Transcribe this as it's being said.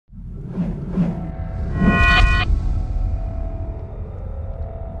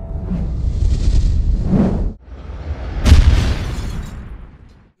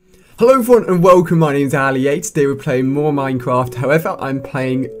Hello everyone and welcome, my name is MoreAli-A. Today we're playing more Minecraft. However, I'm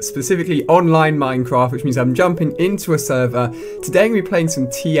playing specifically online Minecraft, which means I'm jumping into a server. Today I'm going to be playing some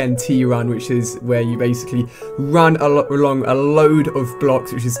TNT RUN, which is where you basically run along a load of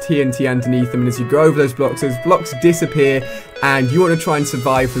blocks, which is TNT underneath them, and as you go over those blocks disappear, and you want to try and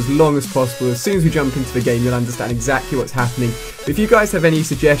survive for as long as possible. As soon as we jump into the game, you'll understand exactly what's happening. If you guys have any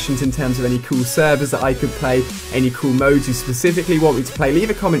suggestions in terms of any cool servers that I could play, any cool modes you specifically want me to play,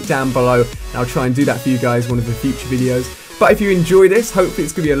 leave a comment down below and I'll try and do that for you guys in one of the future videos. But if you enjoy this, hopefully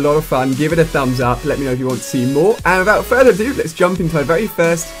it's going to be a lot of fun. Give it a thumbs up, let me know if you want to see more, and without further ado, let's jump into our very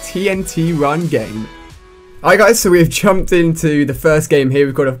first TNT RUN game. Alright guys, so we've jumped into the first game here.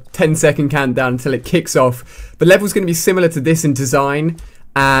 We've got a 10-second countdown until it kicks off. The level's going to be similar to this in design,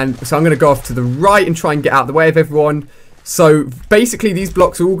 and so I'm going to go off to the right and try and get out of the way of everyone. So basically these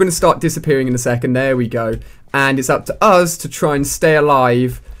blocks are all going to start disappearing in a second. There we go. And it's up to us to try and stay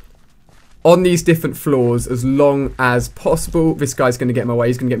alive on these different floors as long as possible. This guy's going to get in my way.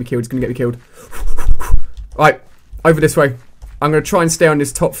 He's going to get me killed. He's going to get me killed. Right, over this way. I'm going to try and stay on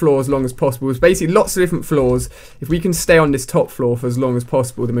this top floor as long as possible. There's basically lots of different floors. If we can stay on this top floor for as long as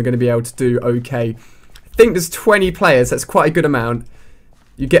possible, then we're going to be able to do okay. I think there's 20 players. That's quite a good amount.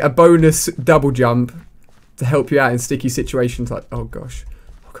 You get a bonus double jump to help you out in sticky situations like, oh gosh,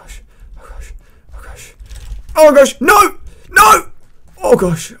 oh gosh, oh gosh, oh gosh, oh gosh, no, no, oh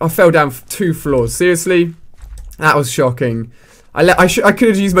gosh, I fell down 2 floors, seriously, that was shocking. I could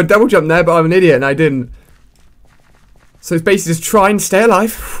have used my double jump there, but I'm an idiot and I didn't. So it's basically just try and stay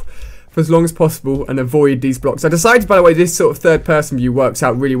alive for as long as possible and avoid these blocks. I decided, by the way, this sort of third person view works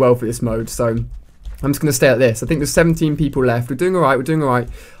out really well for this mode, so I'm just going to stay at this. I think there's 17 people left. We're doing alright, we're doing alright.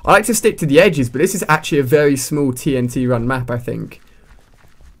 I like to stick to the edges, but this is actually a very small TNT RUN map, I think.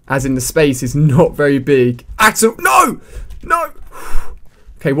 As in the space is not very big. Axel, no! No!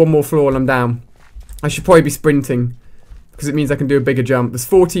 Okay, one more floor and I'm down. I should probably be sprinting, because it means I can do a bigger jump. There's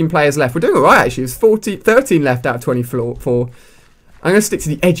 14 players left. We're doing alright, actually. There's 13 left out of 24. I'm going to stick to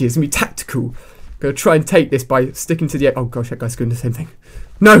the edges and be tactical. I'm going to try and take this by sticking to the edge. Oh gosh, that guy's doing the same thing.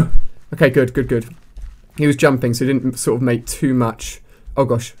 No! Okay, good, good, good. He was jumping, so he didn't sort of make too much. Oh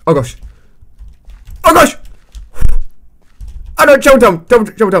gosh, oh gosh. Oh gosh! Oh no,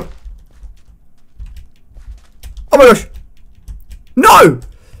 double jump. Oh my gosh! No!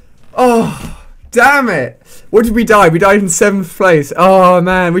 Oh, damn it. What did we die? We died in 7th place. Oh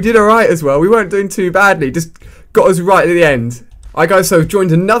man, we did alright as well. We weren't doing too badly, just got us right at the end. Alright guys, so I've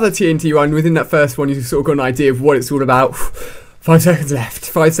joined another TNT RUN. Within that first one, you sort of got an idea of what it's all about. 5 seconds left.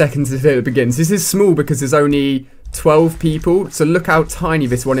 5 seconds until it begins. This is small because there's only 12 people. So look how tiny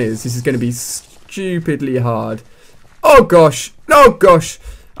this one is. This is going to be stupidly hard. Oh gosh. Oh gosh.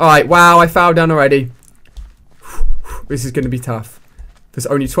 Alright, wow, I fell down already. This is going to be tough. There's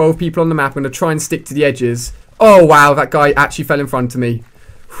only 12 people on the map. I'm going to try and stick to the edges. Oh wow, that guy actually fell in front of me.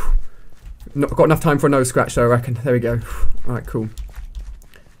 Not got enough time for a nose scratch though, I reckon. There we go. Alright, cool.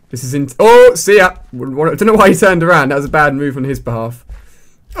 This is in. Oh, see ya. I don't know why he turned around. That was a bad move on his behalf.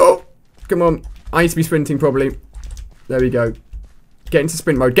 Oh, come on. I need to be sprinting probably. There we go. Get into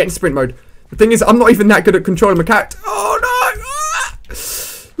sprint mode. Get into sprint mode. The thing is, I'm not even that good at controlling my character. Oh no! Ah!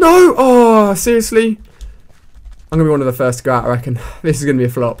 No! Oh, seriously? I'm gonna be one of the first to go out, I reckon. This is gonna be a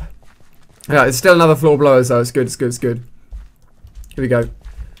flop. Yeah, there's still another floor below us though. It's good. It's good. It's good. Here we go.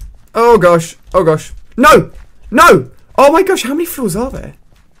 Oh gosh. Oh gosh. No! No! Oh my gosh! How many floors are there?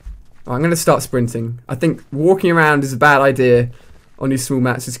 I'm going to start sprinting. I think walking around is a bad idea on these small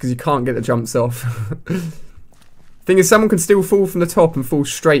maps just because you can't get the jumps off. Thing is, someone can still fall from the top and fall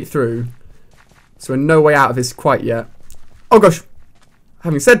straight through. So we're no way out of this quite yet. Oh gosh.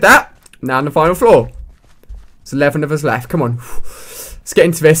 Having said that, now on the final floor. There's 11 of us left. Come on. Let's get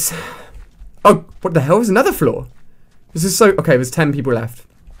into this. Oh, what the hell? There's another floor. This is so... Okay, there's 10 people left.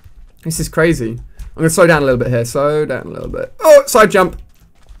 This is crazy. I'm going to slow down a little bit here. Slow down a little bit. Oh, side jump.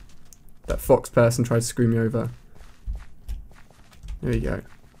 That fox person tried to screw me over. There we go.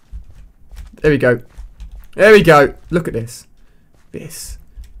 There we go. There we go. Look at this. This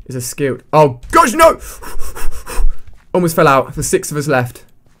is a skilled... Oh, gosh, no! Almost fell out. There's 6 of us left.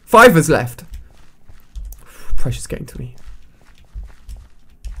 5 of us left. Pressure's getting to me.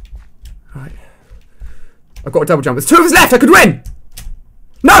 Alright. I've got a double jump. There's 2 of us left. I could win!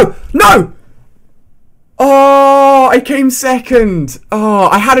 No! No! Oh, I came second. Oh,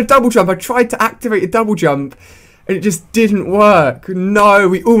 I had a double jump. I tried to activate a double jump and it just didn't work. No,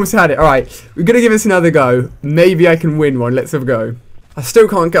 we almost had it. All right, we're going to give this another go. Maybe I can win one. Let's have a go. I still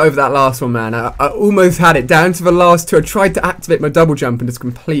can't get over that last one, man. I almost had it down to the last 2. I tried to activate my double jump and just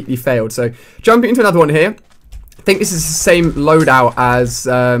completely failed. So jumping into another one here. I think this is the same loadout as,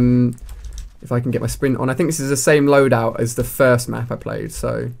 if I can get my sprint on, I think this is the same loadout as the first map I played,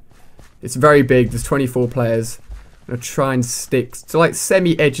 so it's very big, there's 24 players. I'm going to try and stick to like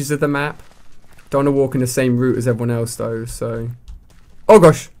semi-edges of the map. Don't want to walk in the same route as everyone else though, so... Oh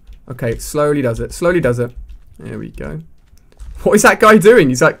gosh! Okay, slowly does it, slowly does it. There we go. What is that guy doing?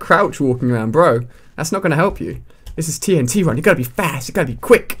 He's like crouch walking around, bro. That's not going to help you. This is TNT Run, you got to be fast, you got to be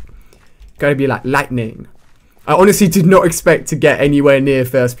quick. You got to be like lightning. I honestly did not expect to get anywhere near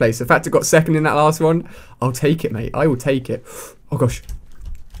first place. The fact I got second in that last one, I'll take it, mate. I will take it. Oh, gosh.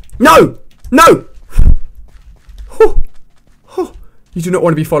 No! No! You do not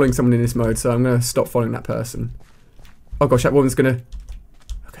want to be following someone in this mode, so I'm going to stop following that person. Oh, gosh, that woman's going to...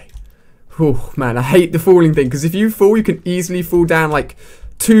 Okay. Oh, man, I hate the falling thing, because if you fall, you can easily fall down, like,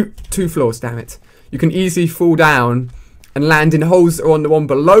 two floors, damn it. You can easily fall down and land in holes that are on the one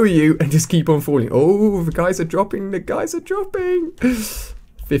below you and just keep on falling. Oh, the guys are dropping. The guys are dropping.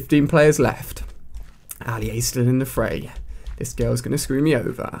 15 players left. MoreAliA's still in the fray. This girl's going to screw me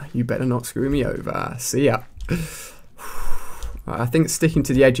over. You better not screw me over. See ya. I think sticking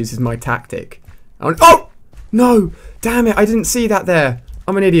to the edges is my tactic. Oh! No! Damn it, I didn't see that there.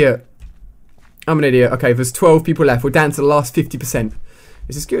 I'm an idiot. I'm an idiot. Okay, there's 12 people left. We're down to the last 50%.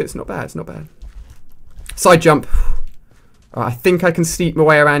 This is good. It's not bad. It's not bad. Side jump. Alright, I think I can sneak my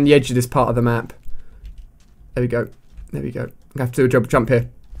way around the edge of this part of the map. There we go. There we go. I'm going to have to do a jump here.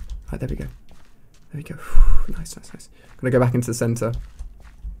 Right, there we go. There we go. Nice, nice, nice. I'm going to go back into the centre.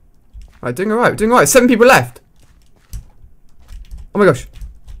 Alright, doing alright. Doing alright. 7 people left. Oh my gosh.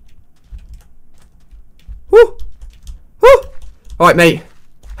 Woo! Woo! Alright, mate.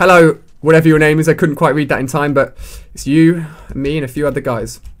 Hello, whatever your name is. I couldn't quite read that in time, but it's you, and me, and a few other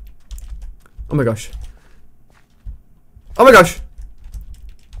guys. Oh my gosh. Oh my gosh.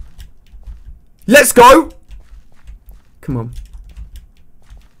 Let's go! Come on.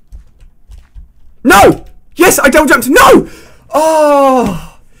 No! Yes, I double jumped. No!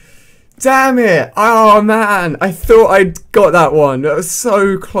 Oh! Damn it. Oh, man. I thought I'd got that one. That was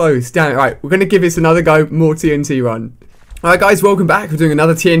so close. Damn it. Right, we're going to give this another go. More TNT Run. Alright, guys. Welcome back. We're doing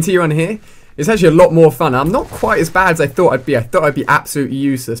another TNT Run here. It's actually a lot more fun. I'm not quite as bad as I thought I'd be. I thought I'd be absolutely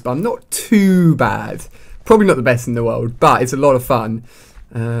useless, but I'm not too bad. Probably not the best in the world, but it's a lot of fun.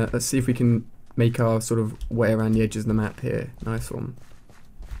 Let's see if we can make our sort of way around the edges of the map here. Nice one.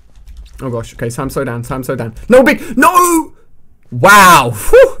 Oh gosh, okay, time slow down, time slow down. No, big, no! Wow,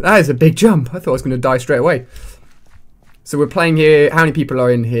 whew, that is a big jump. I thought I was going to die straight away. So we're playing here, how many people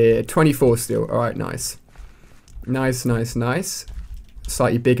are in here? 24 still, alright, nice. Nice, nice, nice.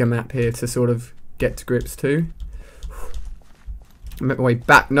 Slightly bigger map here to sort of get to grips to. Make my way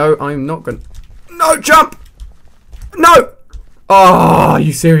back, no, I'm not going to. No, jump! No! Oh, are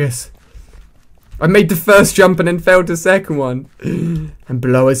you serious? I made the first jump and then failed the second one. And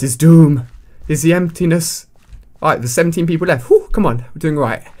below us is doom. Is the emptiness. Alright, there's 17 people left. Whew, come on, we're doing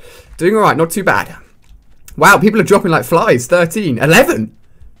alright. Doing alright, not too bad. Wow, people are dropping like flies. 13, 11.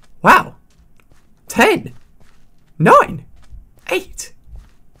 Wow. 10. 9. 8.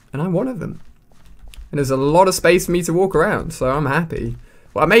 And I'm one of them. And there's a lot of space for me to walk around, so I'm happy.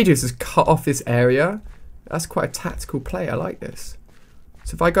 What I may do is just cut off this area. That's quite a tactical play. I like this.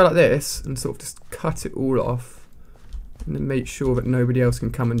 So if I go like this and sort of just cut it all off and then make sure that nobody else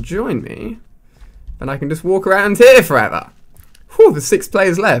can come and join me, then I can just walk around here forever. Whew, there's 6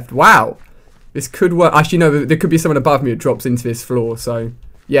 players left. Wow. This could work. Actually, no, there could be someone above me that drops into this floor. So,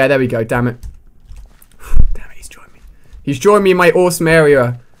 yeah, there we go. Damn it. Damn it, he's joined me. He's joined me in my awesome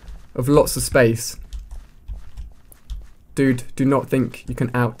area of lots of space. Dude, do not think you can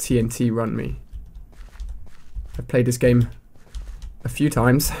out TNT run me. I've played this game a few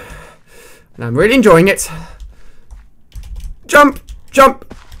times, and I'm really enjoying it. Jump!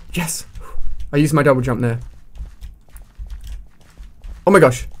 Jump! Yes! I used my double jump there. Oh my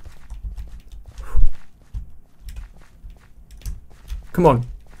gosh. Come on,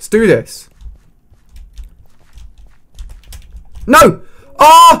 let's do this. No!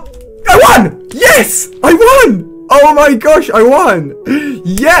 Oh! I won! Yes! I won! Oh my gosh, I won!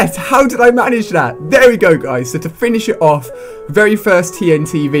 Yes! How did I manage that? There we go, guys. So to finish it off, very first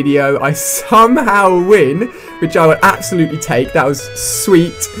TNT video, I somehow win, which I would absolutely take. That was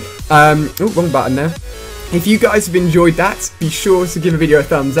sweet. Oh, wrong button there. If you guys have enjoyed that, be sure to give a video a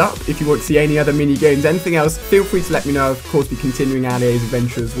thumbs up. If you want to see any other mini games, anything else, feel free to let me know. Of course, be continuing MoreAliA's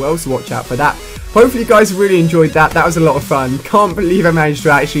adventure as well, so watch out for that. Hopefully you guys really enjoyed that. That was a lot of fun. Can't believe I managed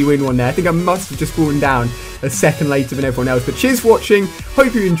to actually win one there. I think I must have just fallen down a second later than everyone else. But cheers for watching.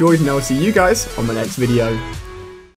 Hope you enjoyed, and I'll see you guys on my next video.